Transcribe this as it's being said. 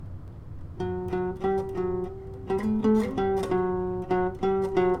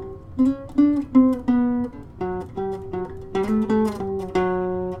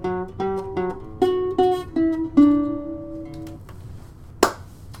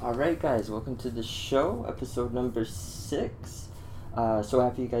Alright, guys, welcome to the show, episode number 6. So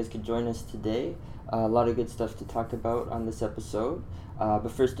happy you guys could join us today. A lot of good stuff to talk about on this episode. But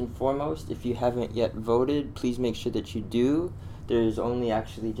first and foremost, if you haven't yet voted, please make sure that you do. There's only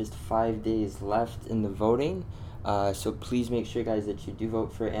actually just 5 days left in the voting. So please make sure, guys, that you do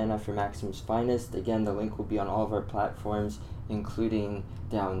vote for Anna for Maxim's Finest. Again, the link will be on all of our platforms, including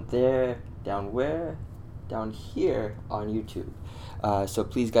down there, down where? Down here on YouTube. So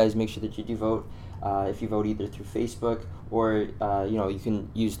please, guys, make sure that you do vote. If you vote either through Facebook or you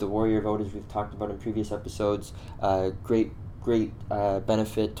can use the Warrior Vote, as we've talked about in previous episodes. Great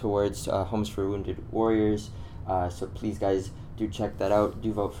benefit towards Homes for Wounded Warriors. So please, guys, do check that out.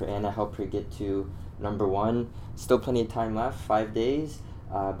 Do vote for Anna. Help her get to number 1. Still plenty of time left, 5 days.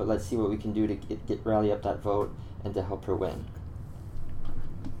 But let's see what we can do to rally up that vote and to help her win.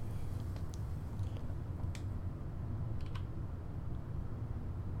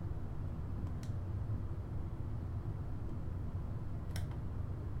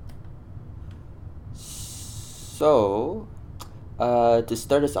 So, to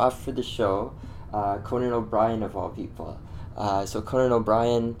start us off for the show, Conan O'Brien of all people. So Conan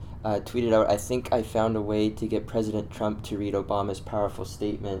O'Brien tweeted out, "I think I found a way to get President Trump to read Obama's powerful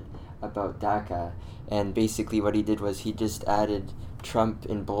statement about DACA." And basically what he did was he just added Trump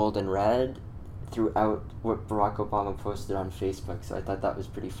in bold and red throughout what Barack Obama posted on Facebook. So I thought that was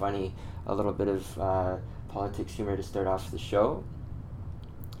pretty funny. A little bit of politics humor to start off the show.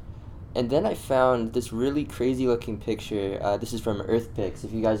 And then I found this really crazy looking picture. This is from EarthPix.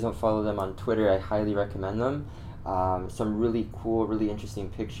 If you guys don't follow them on Twitter, I highly recommend them. Some really cool, really interesting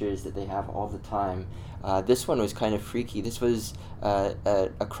pictures that they have all the time. This one was kind of freaky. This was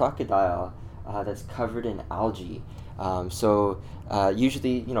a crocodile that's covered in algae.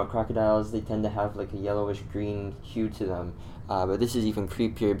 Usually, crocodiles, they tend to have like a yellowish green hue to them. But this is even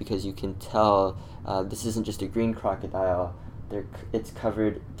creepier because you can tell this isn't just a green crocodile. It's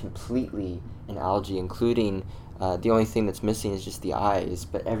covered completely in algae, including the only thing that's missing is just the eyes,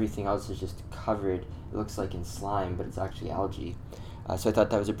 but everything else is just covered. It looks like in slime, but it's actually algae. So I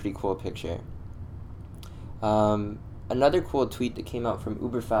thought that was a pretty cool picture. Another cool tweet that came out from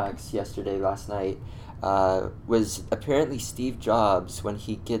Uberfax last night, was apparently Steve Jobs, when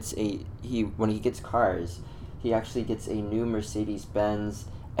he gets cars, he actually gets a new Mercedes-Benz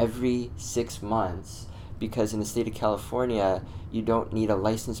every 6 months. Because in the state of California, you don't need a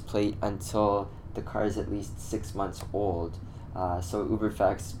license plate until the car is at least 6 months old. So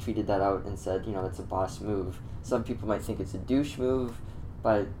Uberfax tweeted that out and said, that's a boss move. Some people might think it's a douche move,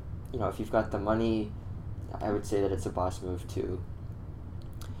 but, if you've got the money, I would say that it's a boss move too.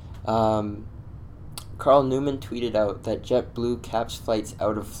 Carl Newman tweeted out that JetBlue caps flights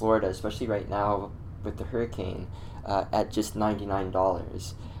out of Florida, especially right now with the hurricane, at just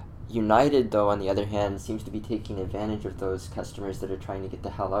 $99. United, though, on the other hand, seems to be taking advantage of those customers that are trying to get the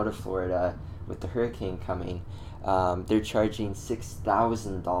hell out of Florida with the hurricane coming. They're charging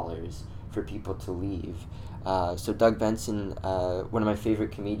 $6,000 for people to leave. So Doug Benson, one of my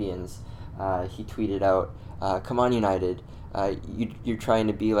favorite comedians, he tweeted out, "Come on, United, you're trying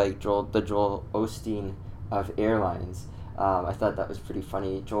to be like the Joel Osteen of airlines." I thought that was pretty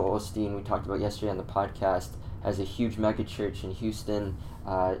funny. Joel Osteen, we talked about yesterday on the podcast, has a huge mega church in Houston.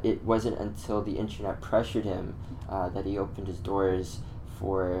 It wasn't until the internet pressured him that he opened his doors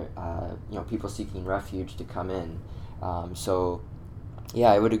for people seeking refuge to come in. I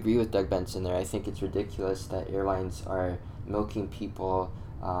would agree with Doug Benson there. I think it's ridiculous that airlines are milking people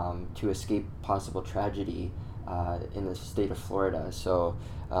to escape possible tragedy in the state of Florida. So,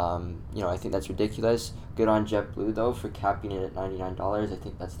 I think that's ridiculous. Good on JetBlue, though, for capping it at $99. I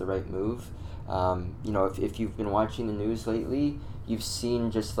think that's the right move. If you've been watching the news lately, you've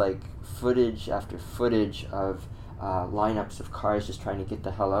seen just like footage after footage of lineups of cars just trying to get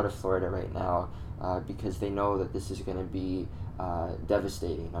the hell out of Florida right now because they know that this is going to be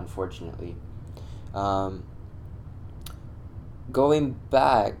devastating, unfortunately. Going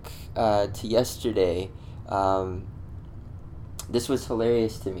back to yesterday, this was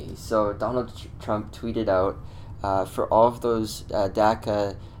hilarious to me. So Donald Trump tweeted out, for all of those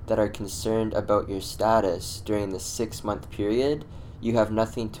DACA that are concerned about your status during the 6-month period, you have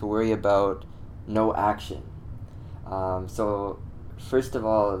nothing to worry about, no action. So first of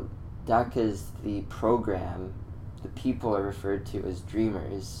all, DACA is the program. The people are referred to as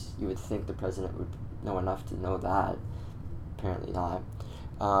dreamers. You would think the president would know enough to know that. Apparently not.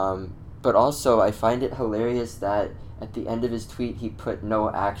 But also, I find it hilarious that at the end of his tweet, he put no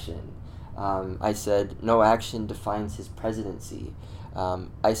action. I said, no action defines his presidency.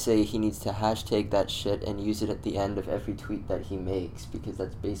 I say he needs to hashtag that shit and use it at the end of every tweet that he makes, because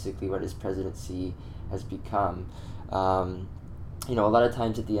that's basically what his presidency has become. A lot of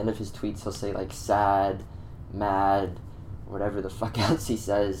times at the end of his tweets he'll say like sad, mad, whatever the fuck else he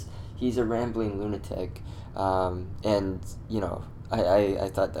says. He's a rambling lunatic. And I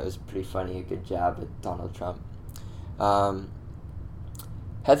thought that was pretty funny, a good jab at Donald Trump.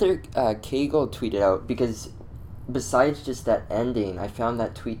 Heather Cagle tweeted out, because besides just that ending, I found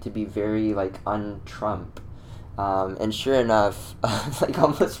that tweet to be very like un-Trump. And sure enough, like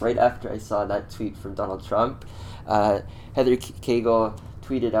almost right after I saw that tweet from Donald Trump, Heather Cagle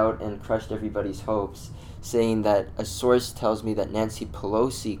tweeted out and crushed everybody's hopes, saying that a source tells me that Nancy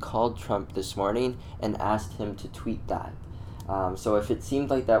Pelosi called Trump this morning and asked him to tweet that. So if it seemed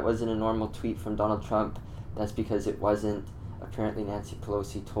like that wasn't a normal tweet from Donald Trump, that's because it wasn't. Apparently Nancy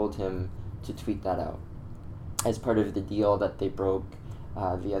Pelosi told him to tweet that out as part of the deal that they broke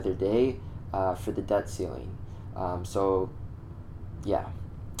the other day for the debt ceiling.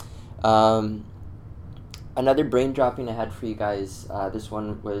 Another brain dropping I had for you guys, this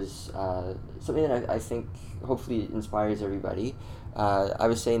one was something that I think hopefully inspires everybody. I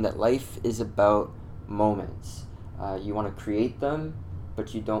was saying that life is about moments. You want to create them,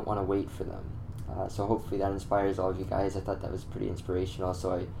 but you don't want to wait for them. So hopefully that inspires all of you guys. I thought that was pretty inspirational,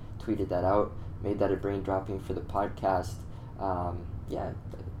 so I tweeted that out, made that a brain dropping for the podcast.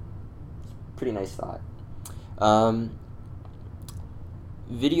 Pretty nice thought.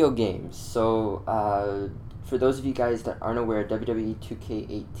 Video games. So for those of you guys that aren't aware, WWE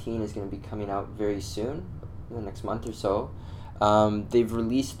 2K18 is going to be coming out very soon, in the next month or so. They've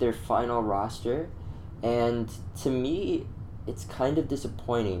released their final roster, and to me, it's kind of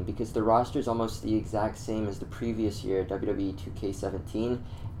disappointing because the roster is almost the exact same as the previous year, WWE 2K17,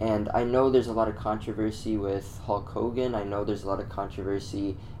 and I know there's a lot of controversy with Hulk Hogan. I know there's a lot of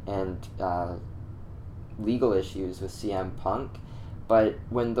controversy and legal issues with CM Punk, but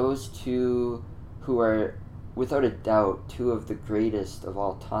when those two, who are without a doubt two of the greatest of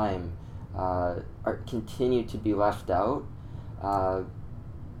all time, continue to be left out,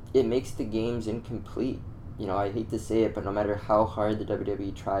 it makes the games incomplete. I hate to say it, but no matter how hard the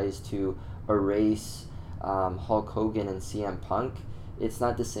WWE tries to erase Hulk Hogan and CM Punk, it's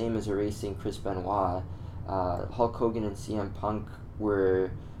not the same as erasing Chris Benoit. Hulk Hogan and CM Punk were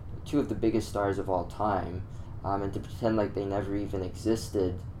two of the biggest stars of all time, and to pretend like they never even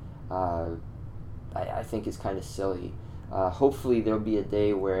existed, I think is kind of silly. Hopefully there'll be a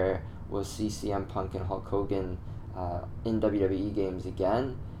day where we'll see CM Punk and Hulk Hogan in WWE games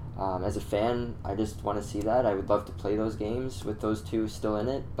again. As a fan, I just want to see that. I would love to play those games with those two still in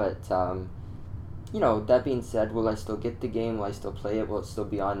it, but that being said, will I still get the game? Will I still play it? Will it still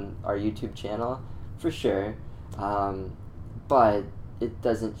be on our YouTube channel? For sure. But it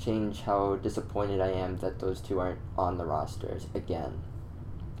doesn't change how disappointed I am that those two aren't on the rosters again.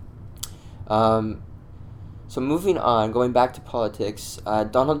 So moving on, going back to politics,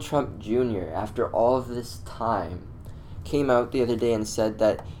 Donald Trump Jr., after all of this time, came out the other day and said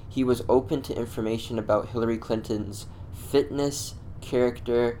that he was open to information about Hillary Clinton's fitness,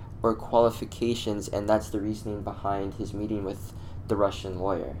 character, or qualifications, and that's the reasoning behind his meeting with the Russian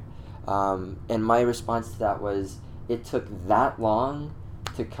lawyer. And my response to that was, it took that long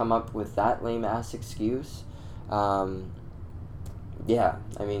to come up with that lame-ass excuse. Nothing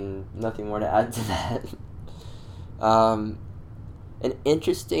more to add to that. An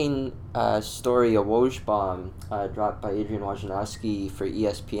interesting story, a Woj bomb dropped by Adrian Wojnarowski for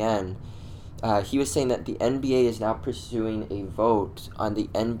ESPN. He was saying that the NBA is now pursuing a vote on the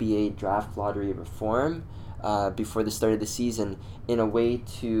NBA draft lottery reform before the start of the season in a way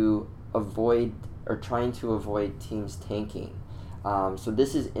to trying to avoid teams tanking. So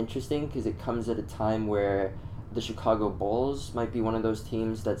this is interesting because it comes at a time where the Chicago Bulls might be one of those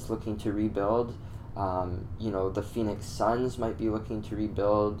teams that's looking to rebuild. The Phoenix Suns might be looking to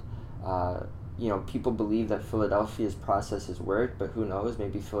rebuild. People believe that Philadelphia's process has worked, but who knows?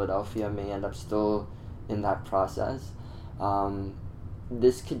 Maybe Philadelphia may end up still in that process.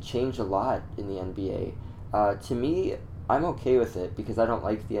 This could change a lot in the NBA. To me, I'm okay with it because I don't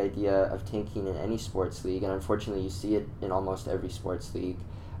like the idea of tanking in any sports league, and unfortunately you see it in almost every sports league.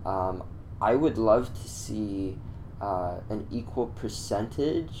 I would love to see an equal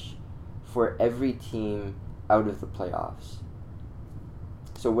percentage for every team out of the playoffs.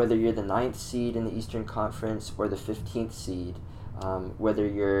 So whether you're the 9th seed in the Eastern Conference or the 15th seed, whether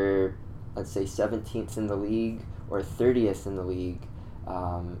you're, let's say, 17th in the league or 30th in the league,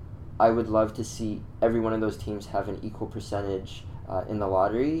 I would love to see every one of those teams have an equal percentage in the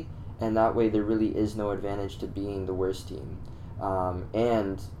lottery, and that way there really is no advantage to being the worst team.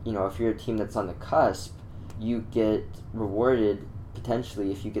 And, if you're a team that's on the cusp, you get rewarded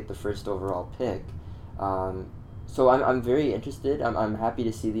potentially if you get the first overall pick. So I'm very interested. I'm happy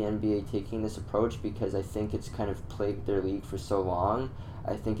to see the NBA taking this approach because I think it's kind of plagued their league for so long.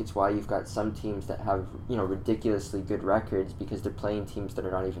 I think it's why you've got some teams that have, ridiculously good records because they're playing teams that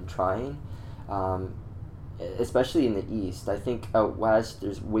are not even trying. Especially in the East. I think out West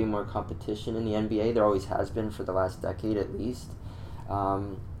there's way more competition in the NBA. There always has been for the last decade at least.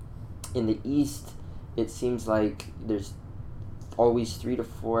 In the East, it seems like there's always 3 to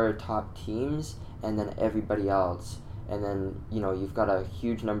 4 top teams and then everybody else. And then, you've got a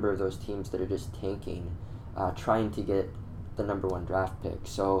huge number of those teams that are just tanking, trying to get the number 1 draft pick.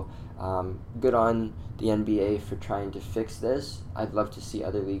 So good on the NBA for trying to fix this. I'd love to see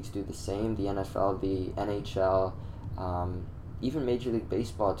other leagues do the same. The NFL, the NHL, even Major League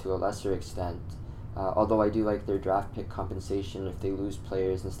Baseball to a lesser extent. Although I do like their draft pick compensation if they lose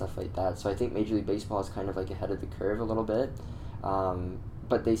players and stuff like that. So I think Major League Baseball is kind of like ahead of the curve a little bit.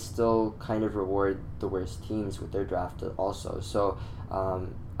 But they still kind of reward the worst teams with their draft also. So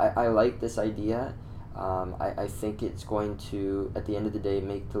I like this idea. I think it's going to, at the end of the day,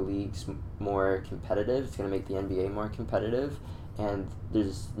 make the leagues more competitive. It's going to make the NBA more competitive, and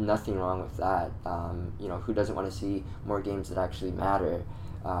there's nothing wrong with that. Who doesn't want to see more games that actually matter,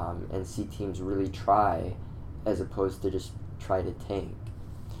 and see teams really try as opposed to just try to tank.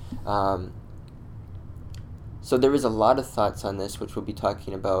 So there was a lot of thoughts on this, which we'll be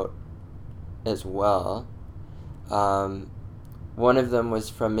talking about as well. One of them was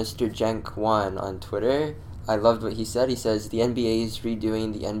from Mr. Jenk1 on Twitter. I loved what he said. He says, the NBA is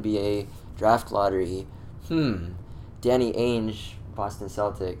redoing the NBA draft lottery. Danny Ainge, Boston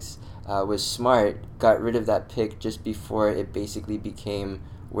Celtics, was smart, got rid of that pick just before it basically became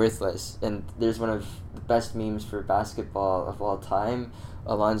worthless. And there's one of the best memes for basketball of all time.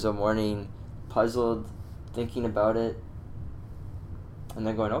 Alonzo Mourning, puzzled, thinking about it, and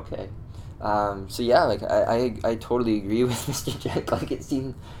then going, okay. So yeah, like I totally agree with Mr. Jack. Like it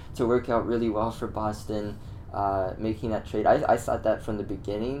seemed to work out really well for Boston, making that trade. I thought that from the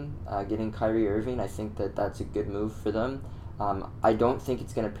beginning, getting Kyrie Irving. I think that's a good move for them. I don't think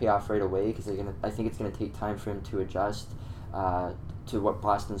it's going to pay off right away because I think it's going to take time for him to adjust to what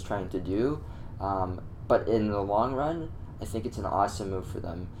Boston's trying to do. But in the long run, I think it's an awesome move for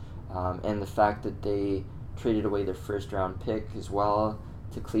them. And the fact that they traded away their first round pick as well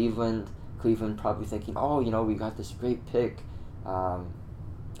to Cleveland probably thinking, we got this great pick.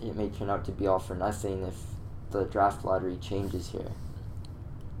 It may turn out to be all for nothing if the draft lottery changes here.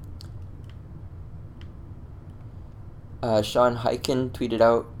 Sean Hyken tweeted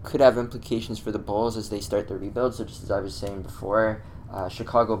out, could have implications for the Bulls as they start their rebuild. So just as I was saying before,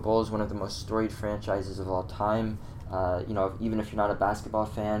 Chicago Bulls, one of the most storied franchises of all time. Even if you're not a basketball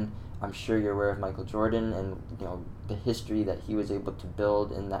fan, I'm sure you're aware of Michael Jordan and the history that he was able to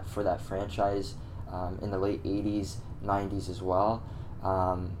build for that franchise in the late 80s, 90s as well.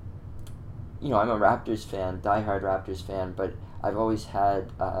 I'm a Raptors fan, diehard Raptors fan, but I've always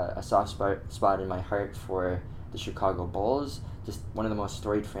had a soft spot in my heart for the Chicago Bulls, just one of the most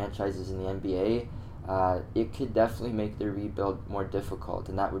storied franchises in the NBA. It could definitely make their rebuild more difficult,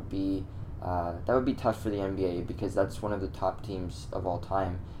 and that would be tough for the NBA because that's one of the top teams of all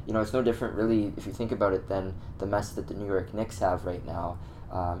time. It's no different really if you think about it than the mess that the New York Knicks have right now,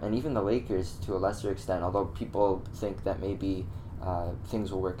 and even the Lakers to a lesser extent, although people think that maybe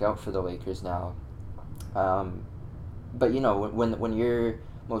things will work out for the Lakers now. But when your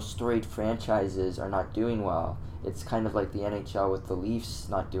most storied franchises are not doing well, it's kind of like the NHL with the Leafs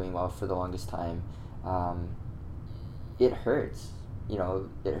not doing well for the longest time. It hurts.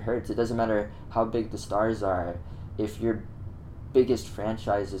 It hurts. It doesn't matter how big the stars are. If your biggest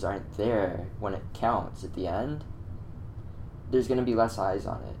franchises aren't there when it counts at the end, there's going to be less eyes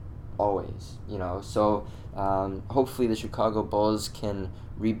on it, always. So hopefully the Chicago Bulls can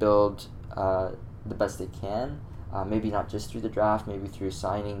rebuild the best they can. Maybe not just through the draft, maybe through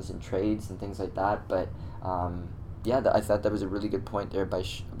signings and trades and things like that. But I thought that was a really good point there by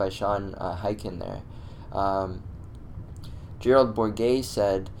Sean Hyken there. Gerald Bourget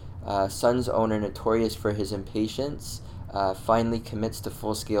said, Suns owner notorious for his impatience finally commits to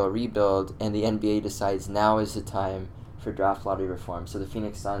full-scale rebuild, and the NBA decides now is the time for draft lottery reform. So the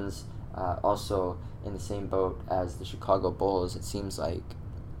Phoenix Suns also in the same boat as the Chicago Bulls, it seems like.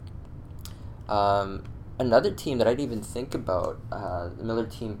 Another team that I didn't even think about, the Miller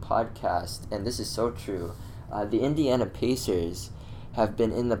Team podcast, and this is so true, the Indiana Pacers have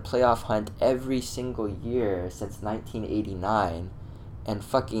been in the playoff hunt every single year since 1989, And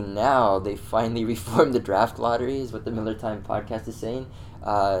fucking now they finally reformed the draft lottery, is what the Miller Time podcast is saying.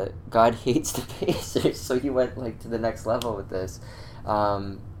 God hates the Pacers, so he went like to the next level with this.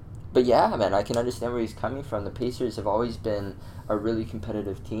 But yeah, man, I can understand where he's coming from. The Pacers have always been a really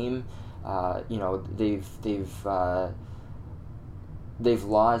competitive team. They've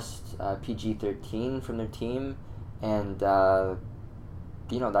lost PG-13 from their team, and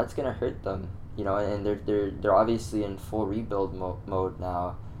that's gonna hurt them. And they're obviously in full rebuild mode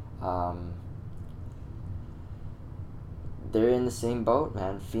now. They're in the same boat,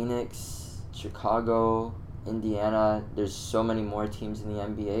 man. Phoenix, Chicago, Indiana. There's so many more teams in the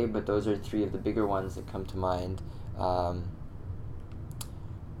NBA, but those are three of the bigger ones that come to mind.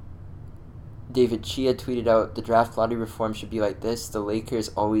 David Chia tweeted out, the draft lottery reform should be like this. The Lakers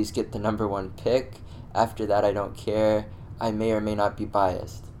always get the number one pick. After that, I don't care. I may or may not be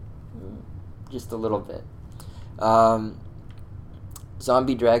biased. Just a little bit.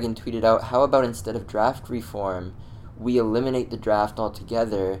 Zombie Dragon tweeted out, how about instead of draft reform, we eliminate the draft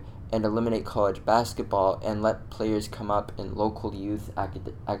altogether and eliminate college basketball and let players come up in local youth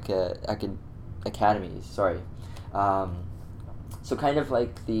academies. So kind of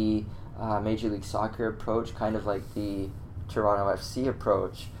like the Major League Soccer approach, kind of like the Toronto FC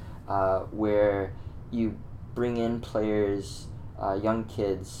approach, where you bring in players, young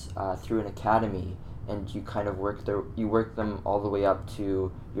kids, through an academy, and you kind of work them all the way up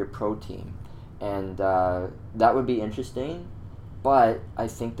to your pro team, and that would be interesting. But I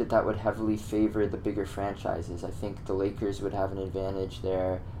think that would heavily favor the bigger franchises. I think the Lakers would have an advantage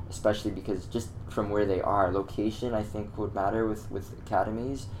there, especially because just from where they are, location I think would matter with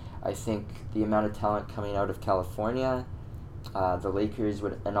academies. I think the amount of talent coming out of California, the Lakers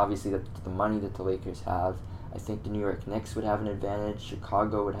would, and obviously the money that the Lakers have, I think the New York Knicks would have an advantage.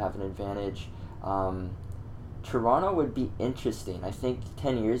 Chicago would have an advantage. Toronto would be interesting. I think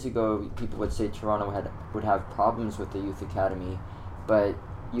 10 years ago, people would say Toronto would have problems with the youth academy, but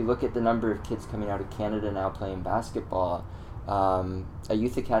you look at the number of kids coming out of Canada now playing basketball, a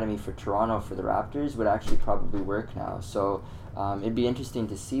youth academy for Toronto for the Raptors would actually probably work now. So it'd be interesting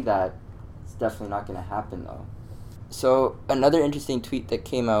to see that. It's definitely not going to happen, though. So another interesting tweet that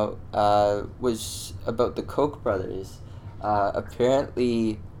came out was about the Koch brothers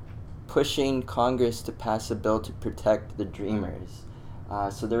apparently pushing Congress to pass a bill to protect the Dreamers.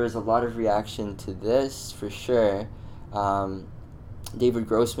 So there was a lot of reaction to this, for sure. David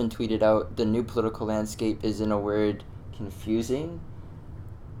Grossman tweeted out, the new political landscape is, in a word, confusing.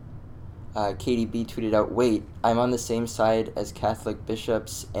 KDB tweeted out, wait, I'm on the same side as Catholic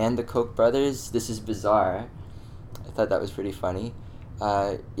bishops and the Koch brothers? This is bizarre. I thought that was pretty funny.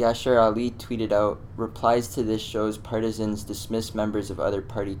 Yashar Ali tweeted out, replies to this shows partisans dismiss members of other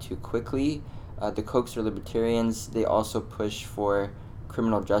party too quickly. The Kochs are libertarians. They also push for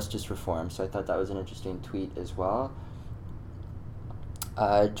criminal justice reform. So I thought that was an interesting tweet as well.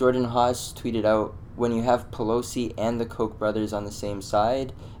 Jordan Haas tweeted out, when you have Pelosi and the Koch brothers on the same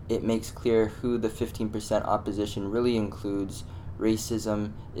side, it makes clear who the 15% opposition really includes.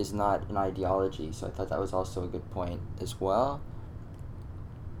 Racism is not an ideology. So I thought that was also a good point as well.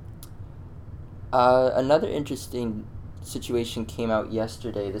 Another interesting situation came out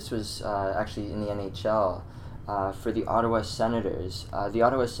yesterday. This was actually in the NHL for the Ottawa Senators. The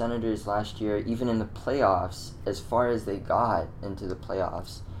Ottawa Senators last year, even in the playoffs, as far as they got into the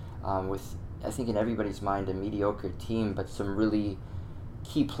playoffs, with, I think in everybody's mind, a mediocre team, but some really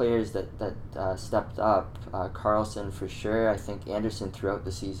key players that stepped up. Carlson for sure. I think Anderson throughout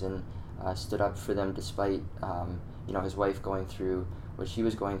the season stood up for them despite his wife going through what she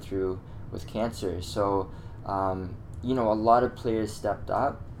was going through with cancer. So a lot of players stepped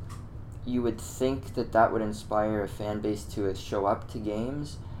up. You would think that would inspire a fan base to show up to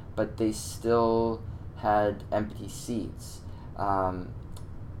games, but they still had empty seats.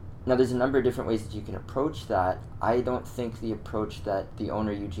 Now, there's a number of different ways that you can approach that. I don't think the approach that the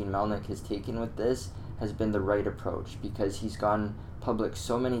owner, Eugene Melnyk, has taken with this has been the right approach, because he's gone public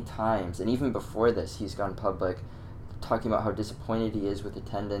so many times, and even before this, he's gone public talking about how disappointed he is with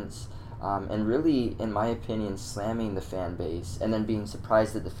attendance, and really, in my opinion, slamming the fan base, and then being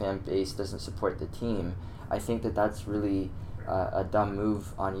surprised that the fan base doesn't support the team. I think that's really a dumb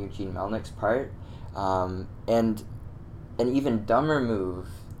move on Eugene Melnyk's part, and an even dumber move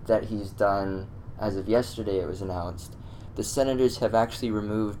that he's done as of yesterday, it was announced. The Senators have actually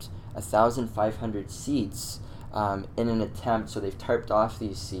removed 1,500 seats in an attempt, so they've tarped off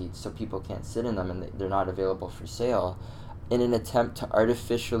these seats so people can't sit in them and they're not available for sale, in an attempt to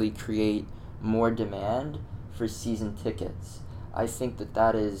artificially create more demand for season tickets. I think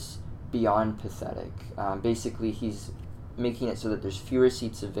that is beyond pathetic. Basically, he's making it so that there's fewer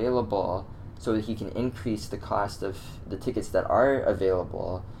seats available so that he can increase the cost of the tickets that are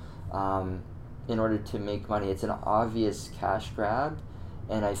available in order to make money. It's an obvious cash grab,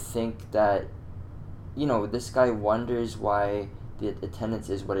 and I think that, this guy wonders why the attendance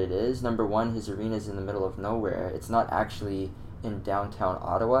is what it is. Number one, his arena is in the middle of nowhere. It's not actually in downtown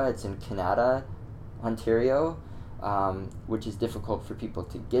Ottawa. It's in Canada, Ontario, which is difficult for people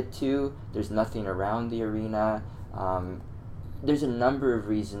to get to. There's nothing around the arena. There's a number of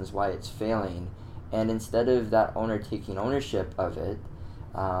reasons why it's failing. And instead of that owner taking ownership of it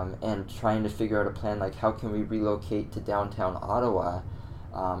and trying to figure out a plan like how can we relocate to downtown Ottawa,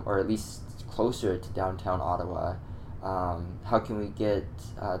 or at least closer to downtown Ottawa, how can we get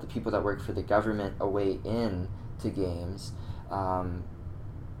the people that work for the government a way in to games?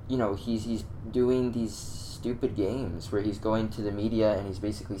 He's doing these stupid games where he's going to the media and he's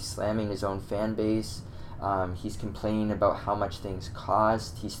basically slamming his own fan base. He's complaining about how much things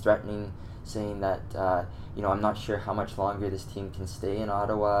cost. He's threatening, saying that, I'm not sure how much longer this team can stay in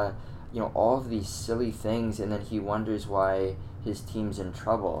Ottawa. All of these silly things, and then he wonders why his team's in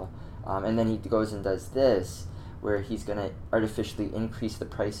trouble. And then he goes and does this, where he's going to artificially increase the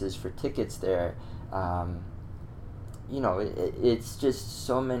prices for tickets there. It's just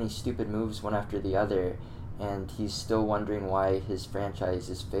so many stupid moves one after the other, and he's still wondering why his franchise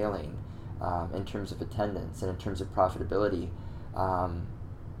is failing in terms of attendance and in terms of profitability.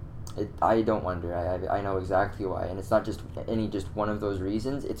 I don't wonder. I know exactly why, and it's not just one of those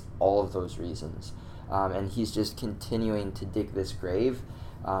reasons. It's all of those reasons, and he's just continuing to dig this grave.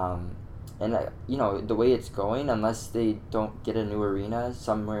 The way it's going, unless they don't get a new arena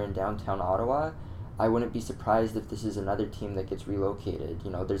somewhere in downtown Ottawa, I wouldn't be surprised if this is another team that gets relocated.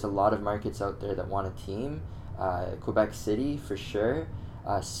 There's a lot of markets out there that want a team. Quebec City, for sure.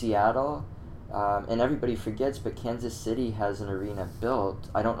 Seattle. And everybody forgets, but Kansas City has an arena built.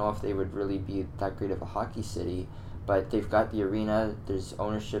 I don't know if they would really be that great of a hockey city, but they've got the arena. There's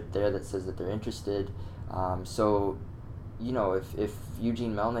ownership there that says that they're interested. If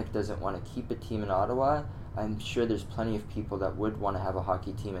Eugene Melnyk doesn't want to keep a team in Ottawa, I'm sure there's plenty of people that would want to have a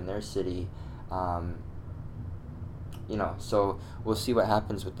hockey team in their city. So we'll see what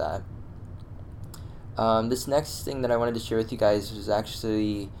happens with that. This next thing that I wanted to share with you guys was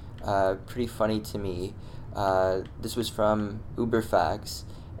actually pretty funny to me. This was from Uberfax,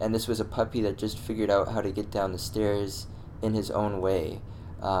 and this was a puppy that just figured out how to get down the stairs in his own way.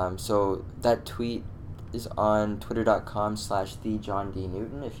 So that tweet is on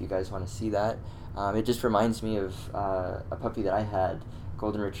twitter.com/thejohndnewton if you guys want to see that. It just reminds me of a puppy that I had,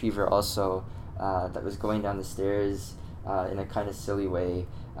 golden retriever also, that was going down the stairs in a kind of silly way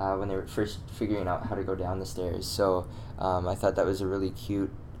when they were first figuring out how to go down the stairs. So I thought that was a really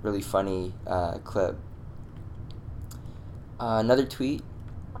cute, really funny clip. Another tweet,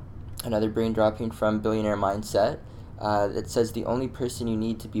 another brain dropping from Billionaire Mindset. That says the only person you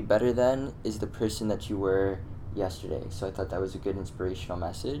need to be better than is the person that you were yesterday. So I thought that was a good inspirational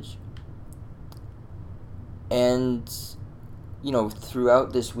message. And,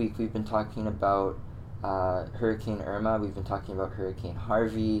 throughout this week we've been talking about Hurricane Irma, we've been talking about Hurricane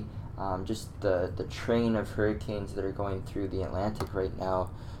Harvey, just the train of hurricanes that are going through the Atlantic right now.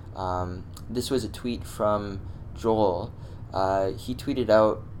 This was a tweet from Joel. He tweeted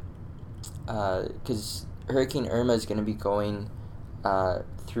out, because Hurricane Irma is going to be going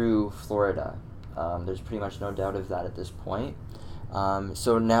through Florida. There's pretty much no doubt of that at this point.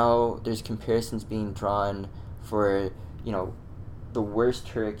 So now there's comparisons being drawn for, the worst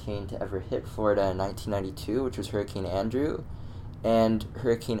hurricane to ever hit Florida in 1992, which was Hurricane Andrew, and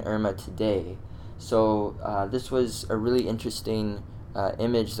Hurricane Irma today. So this was a really interesting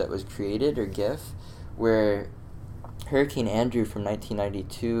image that was created, or GIF, where Hurricane Andrew from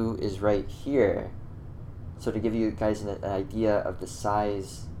 1992 is right here. So to give you guys an idea of the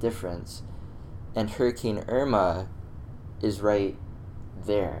size difference, and Hurricane Irma is right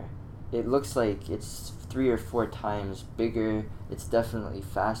there. It looks like it's 3 or 4 times bigger. It's definitely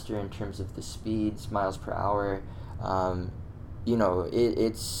faster in terms of the speeds, miles per hour.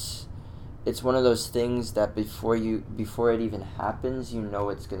 It's one of those things that before it even happens,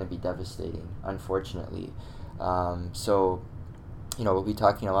 it's going to be devastating, unfortunately. We'll be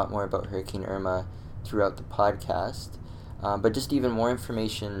talking a lot more about Hurricane Irma throughout the podcast. But just even more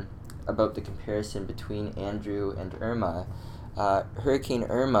information about the comparison between Andrew and Irma. Hurricane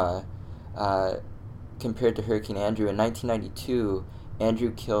Irma, compared to Hurricane Andrew, in 1992,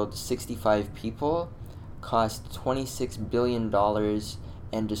 Andrew killed 65 people, cost $26 billion,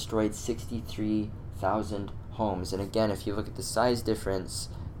 and destroyed 63,000 homes. And again, if you look at the size difference,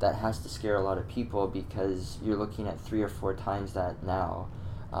 that has to scare a lot of people, because you're looking at 3 or 4 times that now.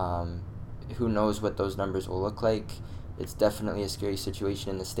 Who knows what those numbers will look like? It's definitely a scary situation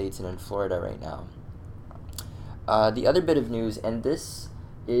in the States and in Florida right now. The other bit of news, and this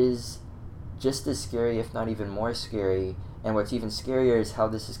is just as scary, if not even more scary, and what's even scarier is how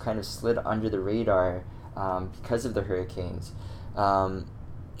this has kind of slid under the radar because of the hurricanes.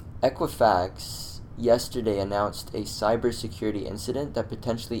 Equifax yesterday announced a cybersecurity incident that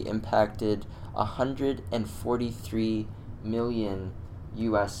potentially impacted 143 million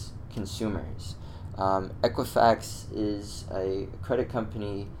U.S. consumers. Equifax is a credit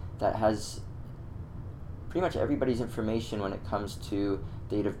company that has pretty much everybody's information when it comes to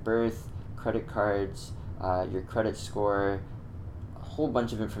date of birth, credit cards, your credit score, a whole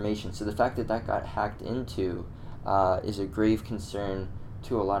bunch of information. So the fact that that got hacked into is a grave concern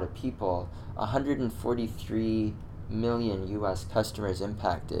to a lot of people. 143 million U.S. customers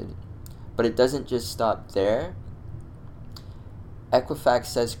impacted. But it doesn't just stop there. Equifax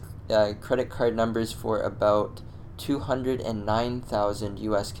says credit card numbers for about 209,000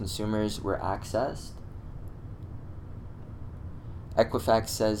 U.S. consumers were accessed. Equifax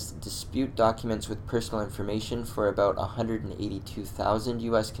says dispute documents with personal information for about 182,000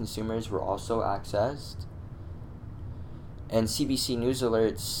 U.S. consumers were also accessed. And CBC News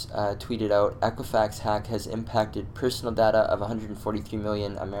Alerts tweeted out, Equifax hack has impacted personal data of 143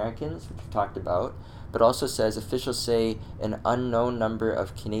 million Americans, which we've talked about, but also says officials say an unknown number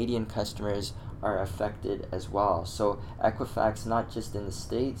of Canadian customers are affected as well. So Equifax, not just in the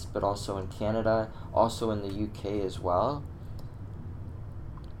States, but also in Canada, also in the UK as well.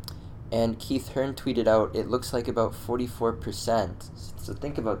 And Keith Hearn tweeted out, it looks like about 44%. So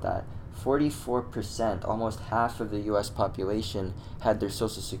think about that. 44%, almost half of the U.S. population, had their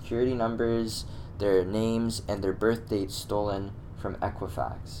social security numbers, their names, and their birth dates stolen from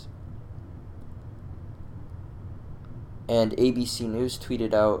Equifax. And ABC News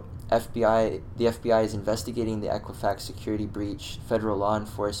tweeted out, the FBI is investigating the Equifax security breach, federal law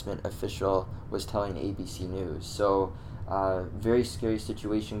enforcement official was telling ABC News. So, very scary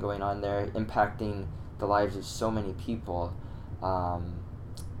situation going on there, impacting the lives of so many people.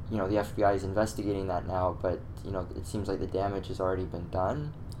 The FBI is investigating that now, but, it seems like the damage has already been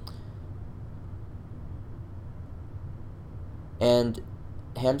done. And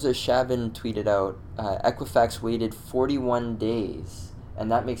Hamza Shavin tweeted out, Equifax waited 41 days, and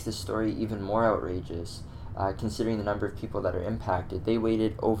that makes this story even more outrageous, considering the number of people that are impacted. They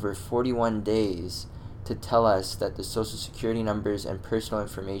waited over 41 days to tell us that the social security numbers and personal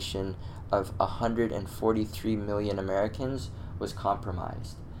information of 143 million Americans was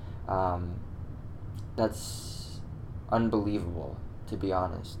compromised. That's unbelievable, to be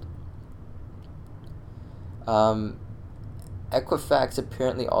honest. Equifax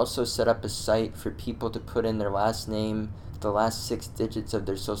apparently also set up a site for people to put in their last name, the last 6 digits of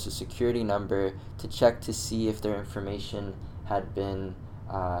their social security number, to check to see if their information had been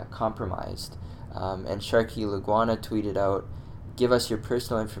compromised. And Sharky Laguana tweeted out, give us your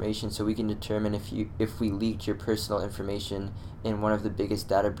personal information so we can determine if we leaked your personal information in one of the biggest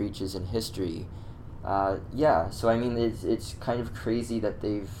data breaches in history. So I mean, it's kind of crazy that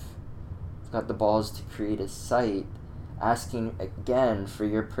they've got the balls to create a site asking again for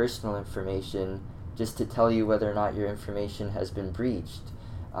your personal information just to tell you whether or not your information has been breached.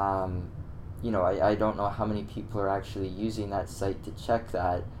 I don't know how many people are actually using that site to check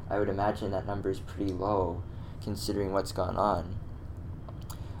that. I would imagine that number is pretty low considering what's gone on.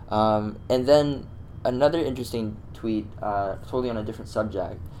 And then another interesting tweet, totally on a different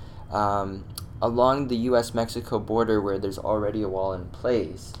subject. Along the U.S.-Mexico border where there's already a wall in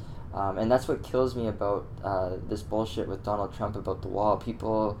place, and that's what kills me about this bullshit with Donald Trump about the wall.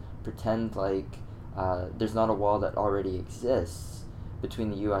 People pretend like there's not a wall that already exists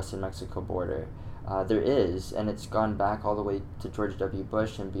between the U.S. and Mexico border. There is, and it's gone back all the way to George W.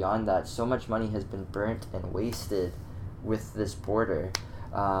 Bush and beyond that. So much money has been burnt and wasted with this border.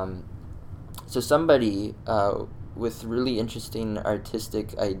 So somebody with really interesting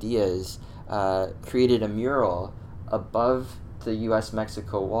artistic ideas created a mural above the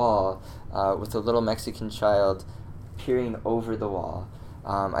U.S.-Mexico wall with a little Mexican child peering over the wall.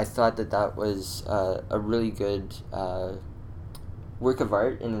 I thought that was a really good work of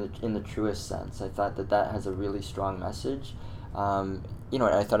art in the truest sense. I thought that has a really strong message. And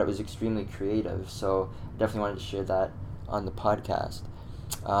I thought it was extremely creative, so definitely wanted to share that on the podcast.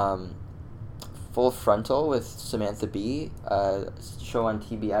 Full Frontal with Samantha Bee, show on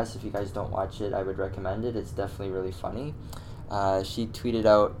TBS. If you guys don't watch it, I would recommend it. It's definitely really funny. She tweeted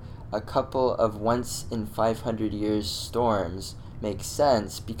out, a couple of once in 500 years storms makes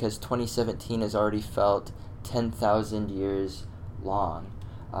sense because 2017 has already felt 10,000 years long.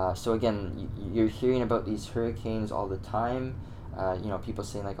 So again, you're hearing about these hurricanes all the time. People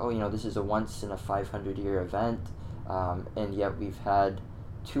saying like, oh, this is a once in a 500-year event, and yet we've had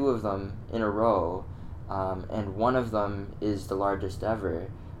two of them in a row, and one of them is the largest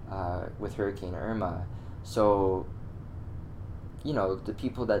ever, with Hurricane Irma. So, the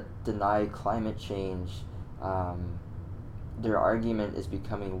people that deny climate change, their argument is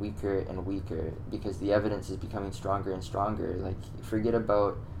becoming weaker and weaker because the evidence is becoming stronger and stronger. Like, forget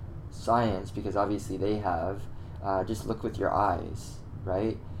about science because obviously they have. Just look with your eyes,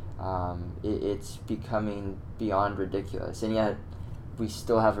 right? It's becoming beyond ridiculous. And yet, we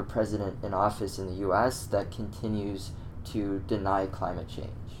still have a president in office in the U.S. that continues to deny climate change.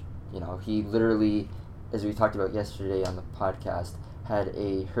 He literally, as we talked about yesterday on the podcast, had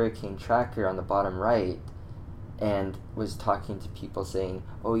a hurricane tracker on the bottom right and was talking to people saying,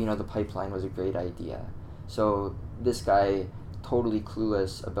 oh, the pipeline was a great idea. So this guy, totally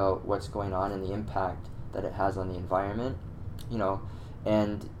clueless about what's going on and the impact that it has on the environment,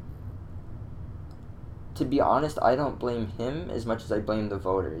 and to be honest, I don't blame him as much as I blame the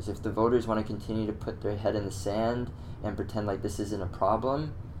voters. If the voters want to continue to put their head in the sand and pretend like this isn't a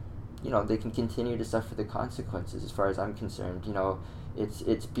problem, they can continue to suffer the consequences as far as I'm concerned.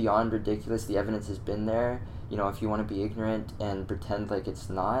 It's beyond ridiculous. The evidence has been there. If you want to be ignorant and pretend like it's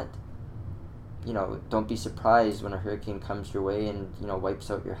not, don't be surprised when a hurricane comes your way and,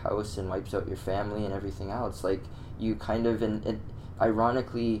 wipes out your house and wipes out your family and everything else. Like, you kind of,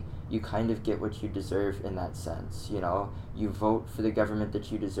 ironically, you kind of get what you deserve in that sense. You vote for the government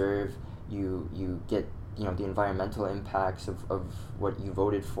that you deserve. You get, the environmental impacts of what you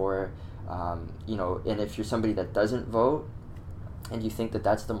voted for. And if you're somebody that doesn't vote and you think that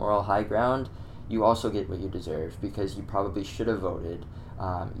that's the moral high ground, you also get what you deserve because you probably should have voted.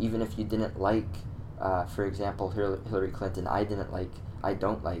 Even if you didn't like, for example, Hillary Clinton. I don't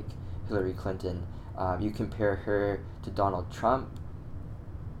like Hillary Clinton. You compare her to Donald Trump,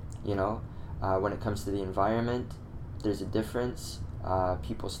 when it comes to the environment, there's a difference.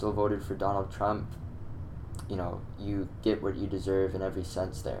 People still voted for Donald Trump. You get what you deserve in every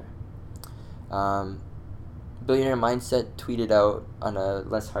sense there. Billionaire Mindset tweeted out on a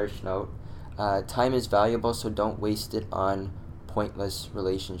less harsh note, time is valuable, so don't waste it on pointless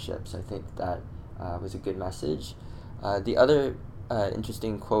relationships. I think that was a good message. The other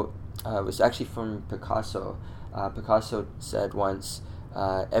interesting quote was actually from Picasso. Picasso said once,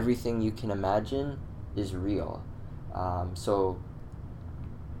 everything you can imagine is real. So,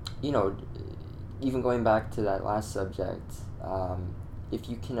 even going back to that last subject, if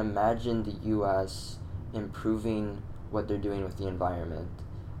you can imagine the U.S. improving what they're doing with the environment,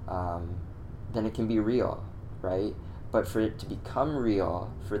 then it can be real, right? But for it to become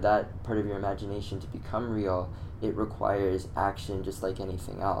real, for that part of your imagination to become real, it requires action just like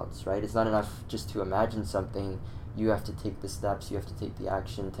anything else, right? It's not enough just to imagine something. You have to take the steps, you have to take the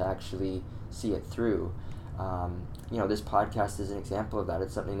action to actually see it through. This podcast is an example of that.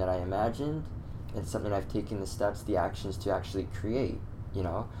 It's something that I imagined. It's something I've taken the steps, the actions to actually create,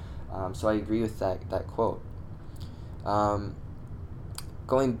 So I agree with that quote.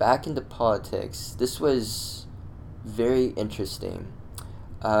 Going back into politics, this was very interesting.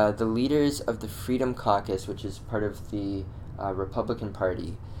 The leaders of the Freedom Caucus, which is part of the Republican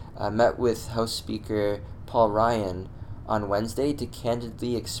Party, met with House Speaker Paul Ryan on Wednesday to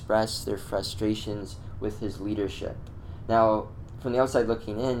candidly express their frustrations with his leadership. Now, from the outside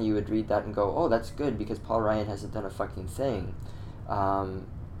looking in, you would read that and go, oh, that's good because Paul Ryan hasn't done a fucking thing.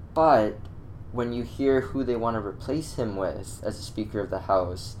 But when you hear who they want to replace him with as a Speaker of the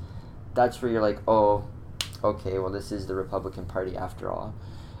House, that's where you're like, oh, okay, well, this is the Republican Party after all.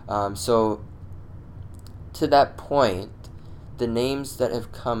 So, to that point, the names that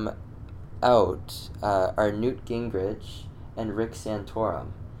have come out are Newt Gingrich and Rick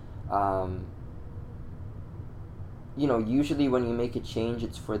Santorum. Usually when you make a change,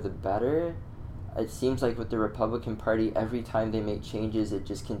 it's for the better. It seems like with the Republican Party, every time they make changes, it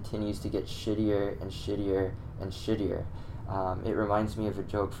just continues to get shittier and shittier and shittier. It reminds me of a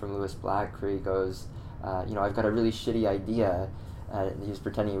joke from Lewis Black where he goes, I've got a really shitty idea. He was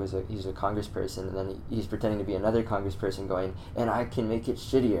pretending he was a congressperson, and then he's pretending to be another congressperson going, and I can make it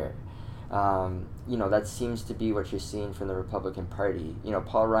shittier. That seems to be what you're seeing from the Republican Party.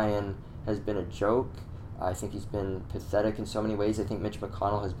 Paul Ryan has been a joke. I think he's been pathetic in so many ways. I think Mitch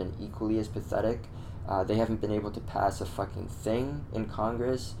McConnell has been equally as pathetic. They haven't been able to pass a fucking thing in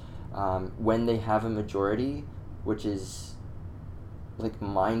Congress when they have a majority, which is like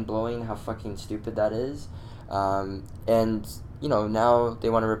mind-blowing how fucking stupid that is. And now they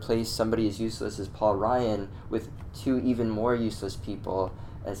want to replace somebody as useless as Paul Ryan with two even more useless people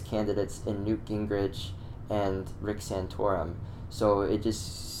as candidates in Newt Gingrich and Rick Santorum. So it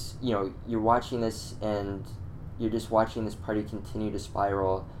just, you're watching this and you're just watching this party continue to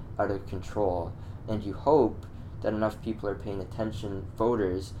spiral out of control. And you hope that enough people are paying attention,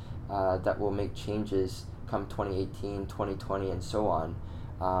 voters, that will make changes come 2018, 2020, and so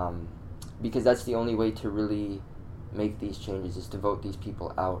on. Because that's the only way to really make these changes, is to vote these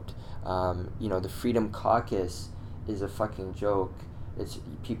people out. The Freedom Caucus is a fucking joke. It's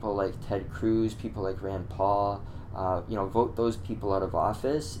people like Ted Cruz, people like Rand Paul. Vote those people out of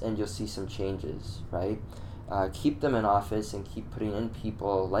office and you'll see some changes, right? Keep them in office and keep putting in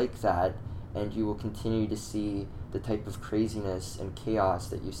people like that, and you will continue to see the type of craziness and chaos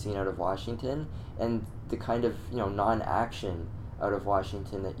that you've seen out of Washington, and the kind of non-action out of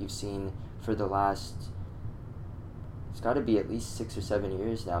Washington that you've seen for the last, it's got to be at least 6 or 7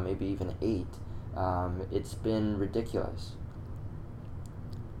 years now, maybe even 8. It's been ridiculous.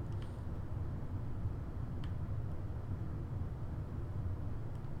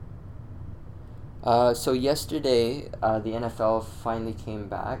 So yesterday, the NFL finally came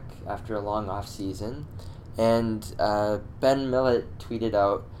back after a long off season, and Ben Millett tweeted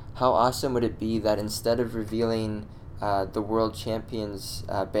out, how awesome would it be that instead of revealing the World Champions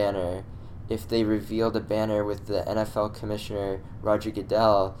banner, if they revealed a banner with the NFL Commissioner Roger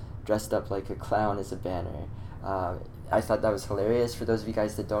Goodell dressed up like a clown as a banner. I thought that was hilarious. For those of you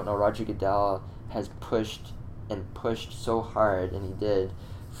guys that don't know, Roger Goodell has pushed so hard, and he did,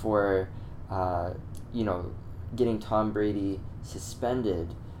 for getting Tom Brady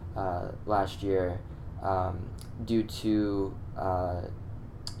suspended last year due to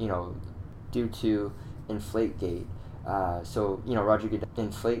Inflategate. Roger Goodell,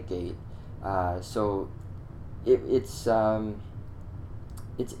 Inflategate.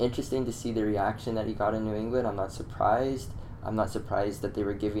 It's interesting to see the reaction that he got in New England. I'm not surprised. I'm not surprised that they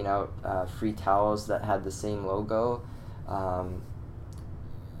were giving out free towels that had the same logo.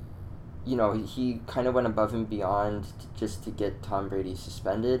 He kind of went above and beyond just to get Tom Brady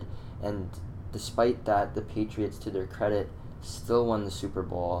suspended, and despite that, the Patriots, to their credit, still won the Super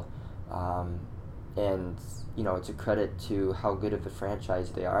Bowl, and it's a credit to how good of a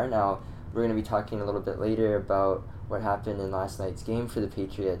franchise they are. Now, we're going to be talking a little bit later about what happened in last night's game for the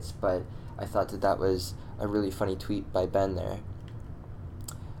Patriots, but I thought that was a really funny tweet by Ben there.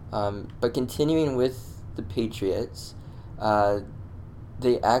 But continuing with the Patriots,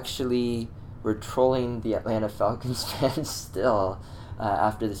 they actually were trolling the Atlanta Falcons fans still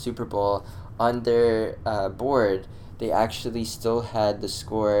after the Super Bowl. On their board, they actually still had the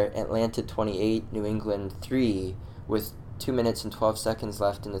score Atlanta 28, New England 3, with 2 minutes and 12 seconds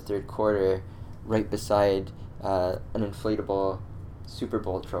left in the third quarter, right beside an inflatable Super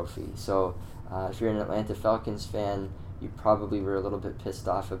Bowl trophy. So if you're an Atlanta Falcons fan, you probably were a little bit pissed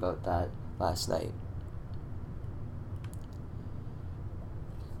off about that last night.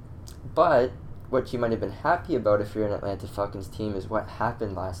 But what you might have been happy about if you're an Atlanta Falcons team is what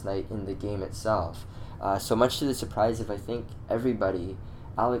happened last night in the game itself. So much to the surprise of, I think, everybody,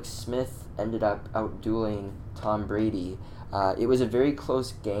 Alex Smith ended up outdueling Tom Brady. It was a very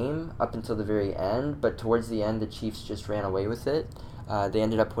close game up until the very end, but towards the end, the Chiefs just ran away with it. They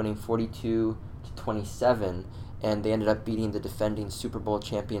ended up winning 42-27, and they ended up beating the defending Super Bowl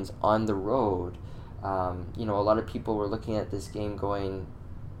champions on the road. A lot of people were looking at this game going,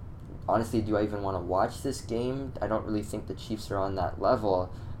 honestly, do I even want to watch this game? I don't really think the Chiefs are on that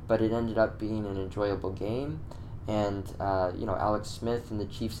level, but it ended up being an enjoyable game, and Alex Smith and the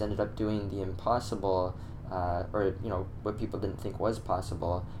Chiefs ended up doing the impossible, what people didn't think was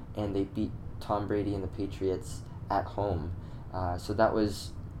possible, and they beat Tom Brady and the Patriots at home. So that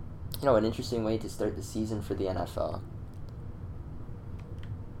was, an interesting way to start the season for the NFL.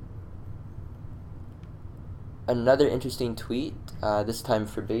 Another interesting tweet, this time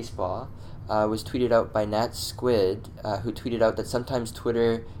for baseball, was tweeted out by Nat Squid, who tweeted out that sometimes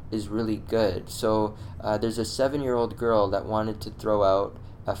Twitter is really good. So there's a 7-year-old girl that wanted to throw out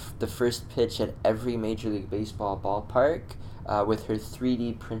the first pitch at every Major League Baseball ballpark with her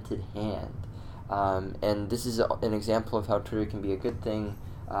 3D printed hand. And this is an example of how Twitter can be a good thing.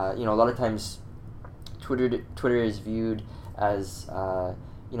 A lot of times Twitter is viewed as a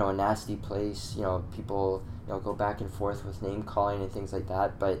nasty place. People go back and forth with name calling and things like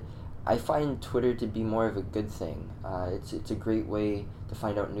that, but I find Twitter to be more of a good thing. It's a great way to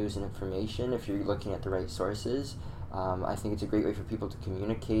find out news and information if you're looking at the right sources. I think it's a great way for people to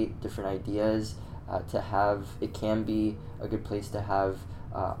communicate different ideas, it can be a good place to have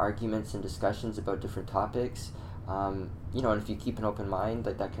arguments and discussions about different topics. And if you keep an open mind,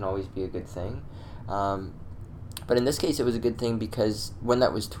 that can always be a good thing. But in this case, it was a good thing because when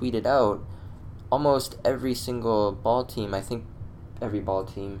that was tweeted out, almost every single ball team, I think every ball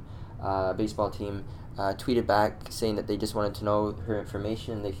team, baseball team, tweeted back saying that they just wanted to know her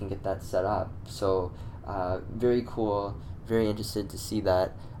information and they can get that set up. So very cool, very interested to see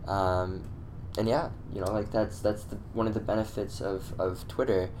that. And yeah, that's one of the benefits of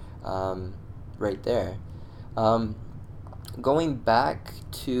Twitter, right there. Going back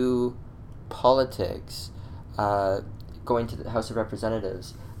to politics, going to the House of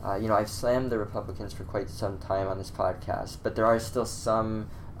Representatives, I've slammed the Republicans for quite some time on this podcast, but there are still some,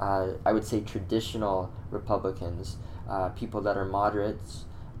 I would say, traditional Republicans, people that are moderates,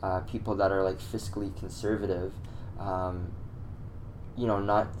 people that are fiscally conservative, not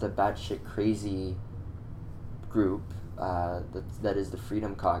the batshit crazy group that is the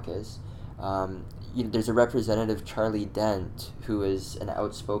Freedom Caucus. There's a representative, Charlie Dent, who is an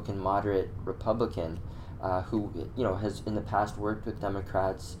outspoken moderate Republican, who has in the past worked with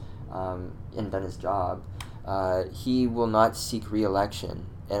Democrats and done his job. He will not seek re-election,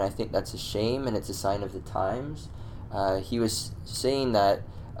 and I think that's a shame, and it's a sign of the times. He was saying that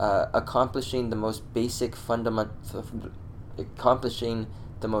accomplishing the most basic fundamental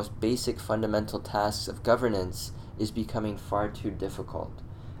tasks of governance is becoming far too difficult.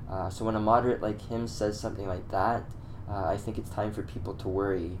 So when a moderate like him says something like that, I think it's time for people to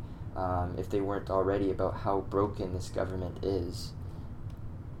worry, if they weren't already, about how broken this government is.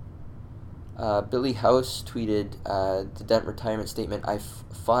 Billy House tweeted the Dent retirement statement, "I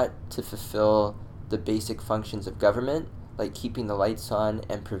fought to fulfill the basic functions of government, like keeping the lights on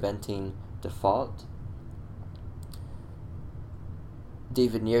and preventing default."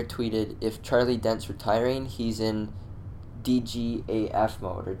 David Neer tweeted, "If Charlie Dent's retiring, he's in DGAF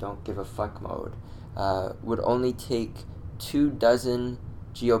mode, or don't give a fuck mode. Would only take 24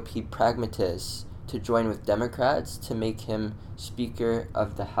 GOP pragmatists to join with Democrats to make him Speaker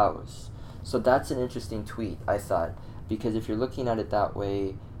of the House." So that's an interesting tweet, I thought, because if you're looking at it that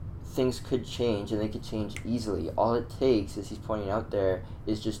way, things could change, and they could change easily. All it takes, as he's pointing out there,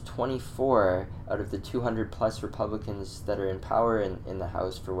 is just 24 out of the 200 plus Republicans that are in power in the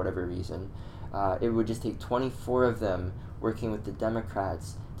House for whatever reason. It would just take 24 of them working with the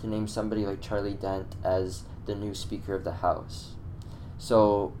Democrats to name somebody like Charlie Dent as the new Speaker of the House.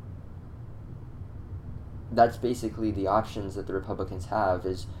 So that's basically the options that the Republicans have.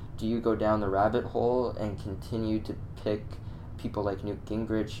 Is, do you go down the rabbit hole and continue to pick people like Newt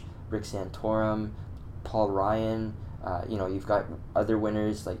Gingrich, Rick Santorum, Paul Ryan, you've got other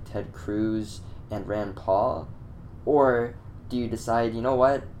winners like Ted Cruz and Rand Paul? Or do you decide, you know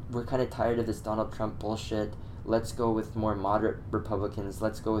what, we're kind of tired of this Donald Trump bullshit, let's go with more moderate Republicans,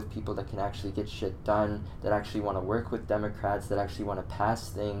 let's go with people that can actually get shit done, that actually want to work with Democrats, that actually want to pass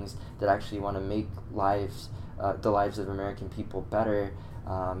things, that actually want to make the lives of American people better?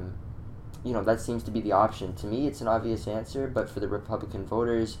 That seems to be the option. To me, it's an obvious answer, but for the Republican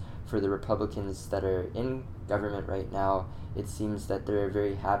voters, for the Republicans that are in government right now, it seems that they're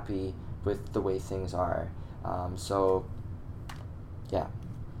very happy with the way things are. Yeah.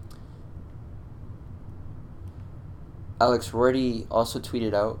 Alex Rorty also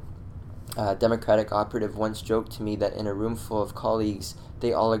tweeted out, Democratic operative once joked to me that in a room full of colleagues,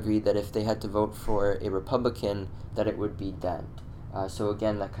 they all agreed that if they had to vote for a Republican, that it would be Dent. So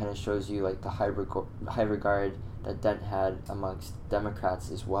again, that kind of shows you the high regard that Dent had amongst Democrats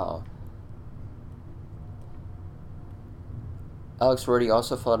as well. Alex Rorty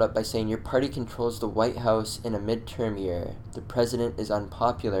also followed up by saying, "Your party controls the White House in a midterm year. The president is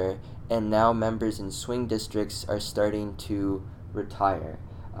unpopular, and now members in swing districts are starting to retire."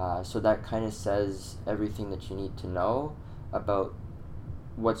 So that kind of says everything that you need to know about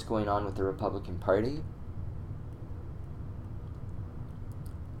what's going on with the Republican Party.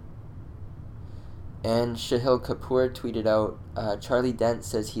 And Shahil Kapoor tweeted out, Charlie Dent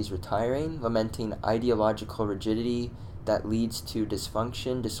says he's retiring, lamenting ideological rigidity that leads to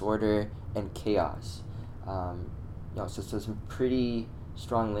dysfunction, disorder, and chaos. So some pretty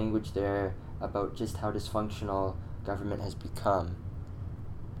strong language there about just how dysfunctional government has become.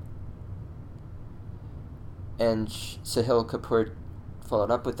 And Sahil Kapoor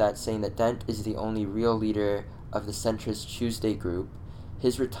followed up with that, saying that Dent is the only real leader of the centrist Tuesday group.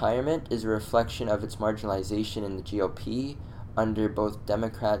 His retirement is a reflection of its marginalization in the GOP under both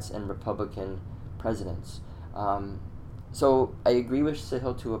Democrats and Republican presidents. So I agree with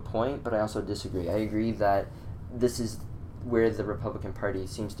Sahil to a point, but I also disagree. I agree that this is where the Republican Party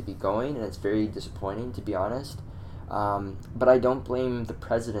seems to be going, and it's very disappointing, to be honest. But I don't blame the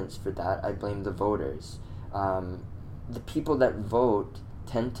presidents for that. I blame the voters. The people that vote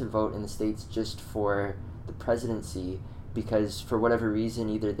tend to vote in the States just for the presidency because for whatever reason,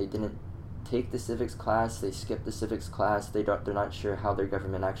 either they didn't take the civics class, they skipped the civics class, they're not sure how their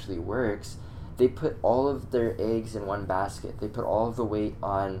government actually works. They put all of their eggs in one basket. They put all of the weight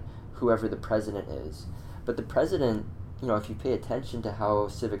on whoever the president is. But the president, if you pay attention to how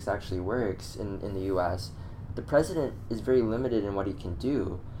civics actually works in the US, the president is very limited in what he can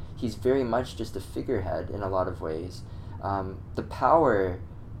do. He's very much just a figurehead in a lot of ways. The power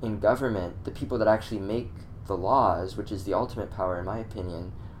in government, the people that actually make the laws, which is the ultimate power in my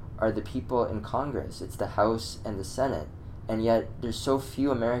opinion, are the people in Congress. It's the House and the Senate. And yet there's so few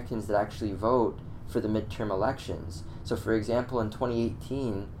Americans that actually vote for the midterm elections. So for example, in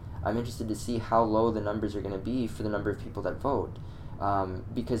 2018, I'm interested to see how low the numbers are going to be for the number of people that vote.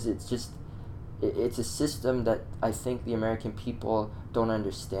 Because it's a system that I think the American people don't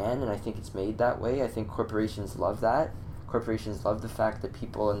understand, and I think it's made that way. I think corporations love that. Corporations love the fact that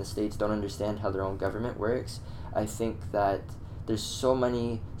people in the States don't understand how their own government works. I think that there's so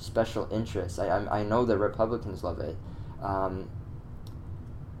many special interests. I know that Republicans love it.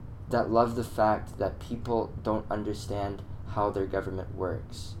 That love the fact that people don't understand how their government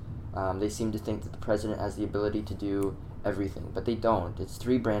works. They seem to think that the president has the ability to do everything, but they don't. It's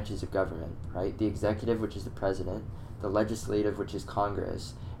three branches of government, right? The executive, which is the president, the legislative, which is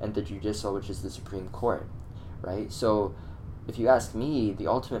Congress, and the judicial, which is the Supreme Court, right? So if you ask me, the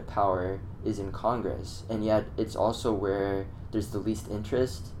ultimate power is in Congress, and yet it's also where there's the least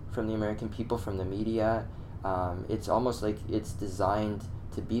interest from the American people, from the media. It's almost like it's designed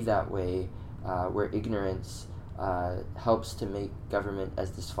to be that way, where ignorance helps to make government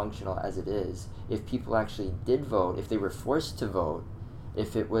as dysfunctional as it is. If people actually did vote, if they were forced to vote,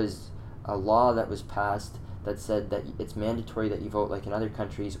 if it was a law that was passed that said that it's mandatory that you vote like in other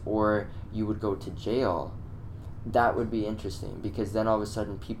countries or you would go to jail, that would be interesting, because then all of a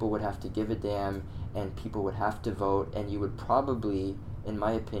sudden people would have to give a damn and people would have to vote, and you would probably, in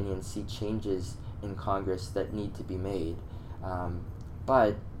my opinion, see changes in Congress that need to be made.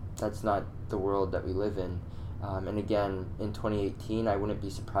 But that's not the world that we live in. And again, in 2018, I wouldn't be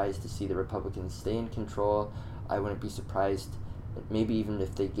surprised to see the Republicans stay in control. I wouldn't be surprised, maybe even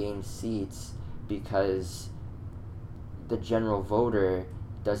if they gain seats, because the general voter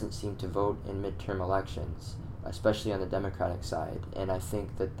doesn't seem to vote in midterm elections, especially on the Democratic side. And I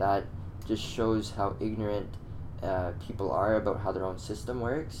think that just shows how ignorant people are about how their own system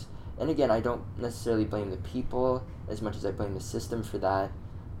works. And again, I don't necessarily blame the people as much as I blame the system for that.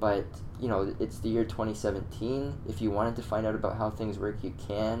 But, it's the year 2017. If you wanted to find out about how things work, you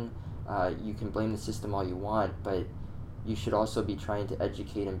can. You can blame the system all you want, but you should also be trying to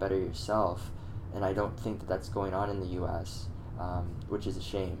educate and better yourself. And I don't think that that's going on in the U.S., which is a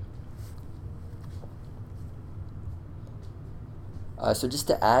shame. So just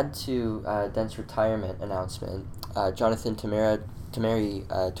to add to Dent's retirement announcement, Jonathan Tamari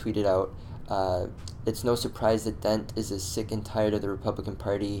tweeted out, "It's no surprise that Dent is as sick and tired of the Republican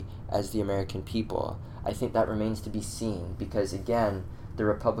Party as the American people." I think that remains to be seen because, again, the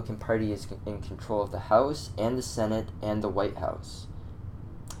Republican Party is in control of the House and the Senate and the White House.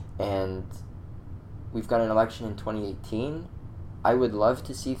 And we've got an election in 2018. I would love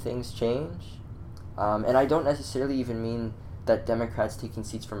to see things change. And I don't necessarily even mean that Democrats taking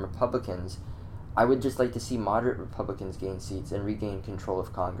seats from Republicans. I would just like to see moderate Republicans gain seats and regain control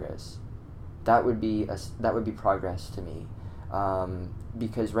of Congress. That would be progress to me,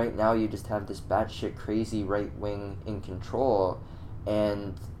 because right now you just have this batshit crazy right wing in control,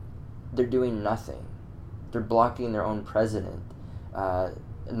 and they're doing nothing. They're blocking their own president,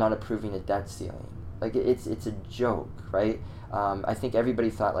 not approving a debt ceiling. Like it's a joke, right? I think everybody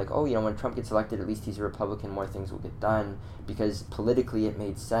thought when Trump gets elected, at least he's a Republican, more things will get done, because politically it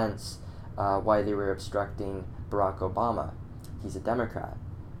made sense why they were obstructing Barack Obama. He's a Democrat.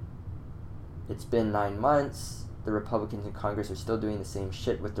 It's been 9 months, the Republicans in Congress are still doing the same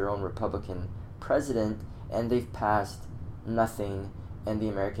shit with their own Republican president, and they've passed nothing, and the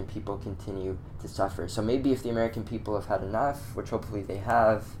American people continue to suffer. So maybe if the American people have had enough, which hopefully they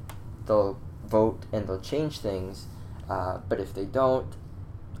have, they'll vote and they'll change things, but if they don't,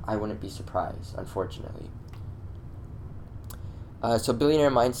 I wouldn't be surprised, unfortunately. So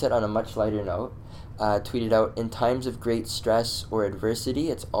Billionaire Mindset, on a much lighter note, tweeted out, "In times of great stress or adversity,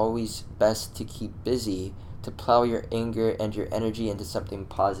 it's always best to keep busy, to plow your anger and your energy into something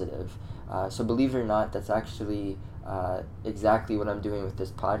positive." So believe it or not, that's actually exactly what I'm doing with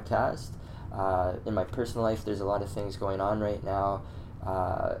this podcast. In my personal life, there's a lot of things going on right now,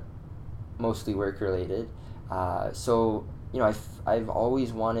 mostly work-related. So I've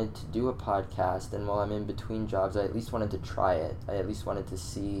always wanted to do a podcast, and while I'm in between jobs, I at least wanted to try it. I at least wanted to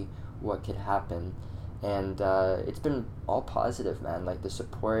see what could happen. And it's been all positive, man. Like the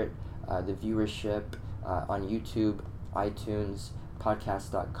support, the viewership on YouTube, iTunes,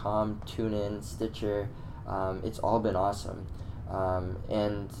 podcast.com, TuneIn, Stitcher. It's all been awesome.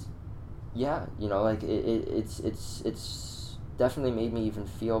 And yeah, like it's definitely made me even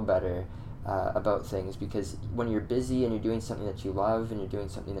feel better about things, because when you're busy and you're doing something that you love and you're doing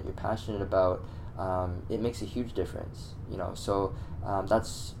something that you're passionate about, it makes a huge difference, so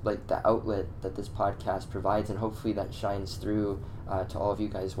that's like the outlet that this podcast provides, and hopefully that shines through to all of you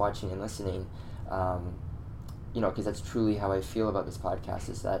guys watching and listening, because that's truly how I feel about this podcast,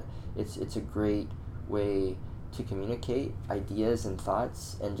 is that it's a great way to communicate ideas and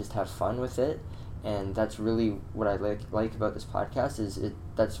thoughts and just have fun with it. And that's really what I like about this podcast, is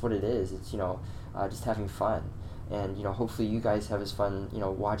that's what it is. It's just having fun, and hopefully you guys have as fun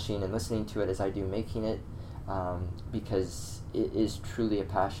watching and listening to it as I do making it, because it is truly a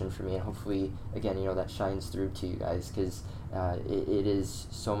passion for me, and hopefully again that shines through to you guys, because it is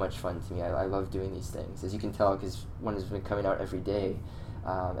so much fun to me. I love doing these things, as you can tell, because one has been coming out every day,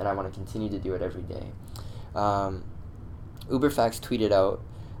 and I want to continue to do it every day. Uberfax tweeted out,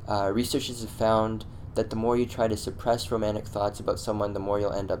 researchers have found that the more you try to suppress romantic thoughts about someone, the more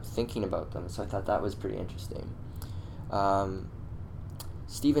you'll end up thinking about them. So I thought that was pretty interesting.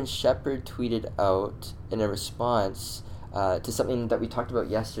 Stephen Shepard tweeted out in a response to something that we talked about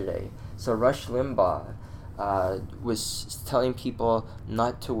yesterday. So Rush Limbaugh was telling people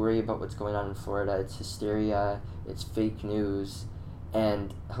not to worry about what's going on in Florida. It's hysteria, it's fake news,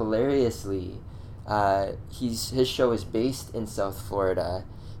 and hilariously, his show is based in South Florida.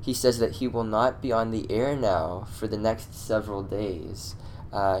 He says that he will not be on the air now for the next several days.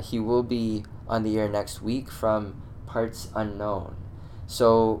 He will be on the air next week from parts unknown.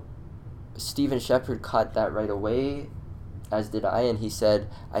 So Stephen Shepard caught that right away, as did I, and he said,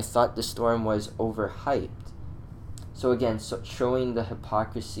 I thought the storm was overhyped. So again, showing the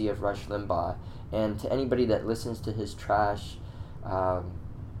hypocrisy of Rush Limbaugh. And to anybody that listens to his trash,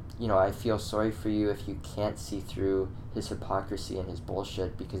 I feel sorry for you if you can't see through his hypocrisy and his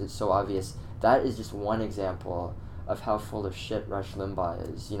bullshit, because it's so obvious. That is just one example of how full of shit Rush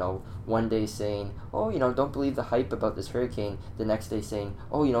Limbaugh is. One day saying, don't believe the hype about this hurricane. The next day saying,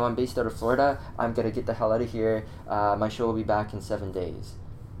 I'm based out of Florida. I'm going to get the hell out of here. My show will be back in 7 days.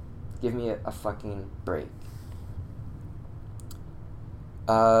 Give me a fucking break.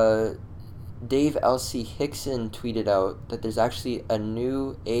 Dave L.C. Hickson tweeted out that there's actually a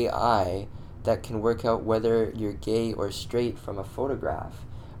new AI that can work out whether you're gay or straight from a photograph.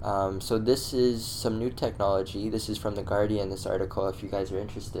 So this is some new technology. This is from The Guardian, this article, if you guys are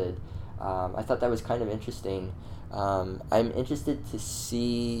interested. I thought that was kind of interesting. I'm interested to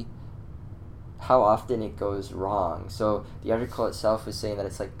see how often it goes wrong. So the article itself was saying that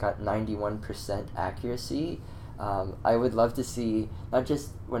it's got 91% accuracy. I would love to see not just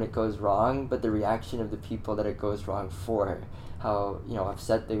when it goes wrong, but the reaction of the people that it goes wrong for. How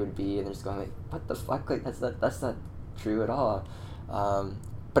upset they would be, and they're just going like, "What the fuck? Like that's not true at all."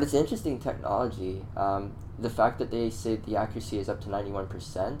 But it's interesting technology. The fact that they say the accuracy is up to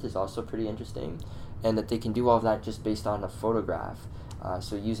 91% is also pretty interesting, and that they can do all of that just based on a photograph.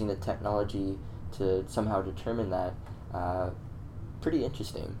 So using the technology to somehow determine that, pretty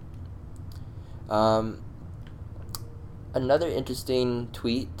interesting. Another interesting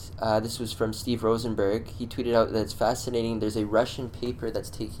tweet, this was from Steve Rosenberg. He tweeted out that it's fascinating. There's a Russian paper that's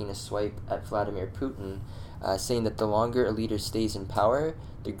taking a swipe at Vladimir Putin, saying that the longer a leader stays in power,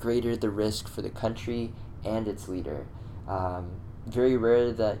 the greater the risk for the country and its leader. Very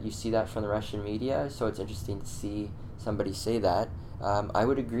rare that you see that from the Russian media, so it's interesting to see somebody say that. I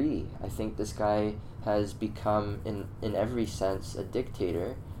would agree. I think this guy has become, in every sense, a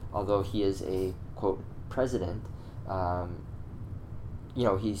dictator, although he is a, quote, president.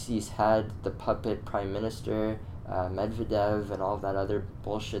 He's had the puppet prime minister, Medvedev, and all that other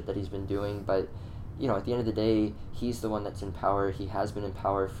bullshit that he's been doing, but at the end of the day, he's the one that's in power. He has been in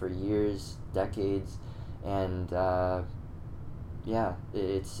power for years, decades, and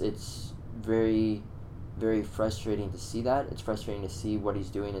it's very, very frustrating to see that. It's frustrating to see what he's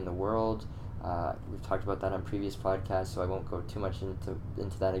doing in the world. We've talked about that on previous podcasts, so I won't go too much into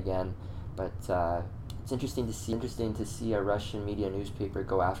that again, but it's interesting to see a Russian media newspaper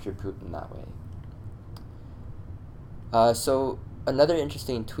go after Putin that way. So another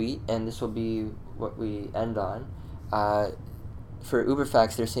interesting tweet, and this will be what we end on. For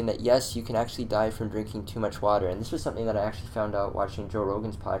Uberfax, they're saying that yes, you can actually die from drinking too much water, and this was something that I actually found out watching Joe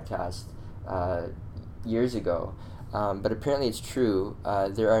Rogan's podcast years ago. but apparently it's true.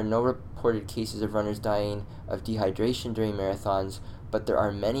 There are no reported cases of runners dying of dehydration during marathons, but there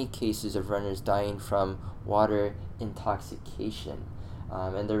are many cases of runners dying from water intoxication.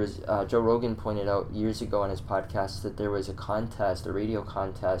 And there was Joe Rogan pointed out years ago on his podcast that there was a contest, a radio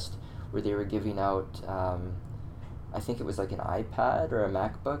contest, where they were giving out, I think it was like an iPad or a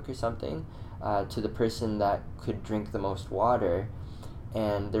MacBook or something, to the person that could drink the most water.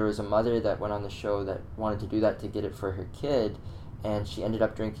 And there was a mother that went on the show that wanted to do that to get it for her kid, and she ended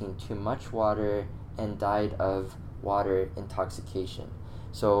up drinking too much water and died of water intoxication.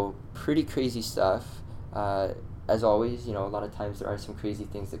 So pretty crazy stuff. As always, a lot of times there are some crazy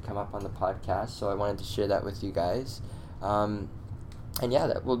things that come up on the podcast, so I wanted to share that with you guys. And yeah,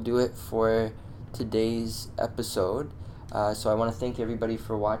 that will do it for today's episode. So I want to thank everybody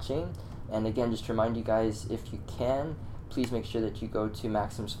for watching, and again, just remind you guys, if you can, please make sure that you go to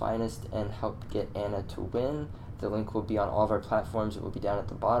Maxim's Finest and help get Anna to win. The link will be on all of our platforms. It will be down at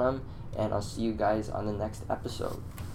the bottom, and I'll see you guys on the next episode.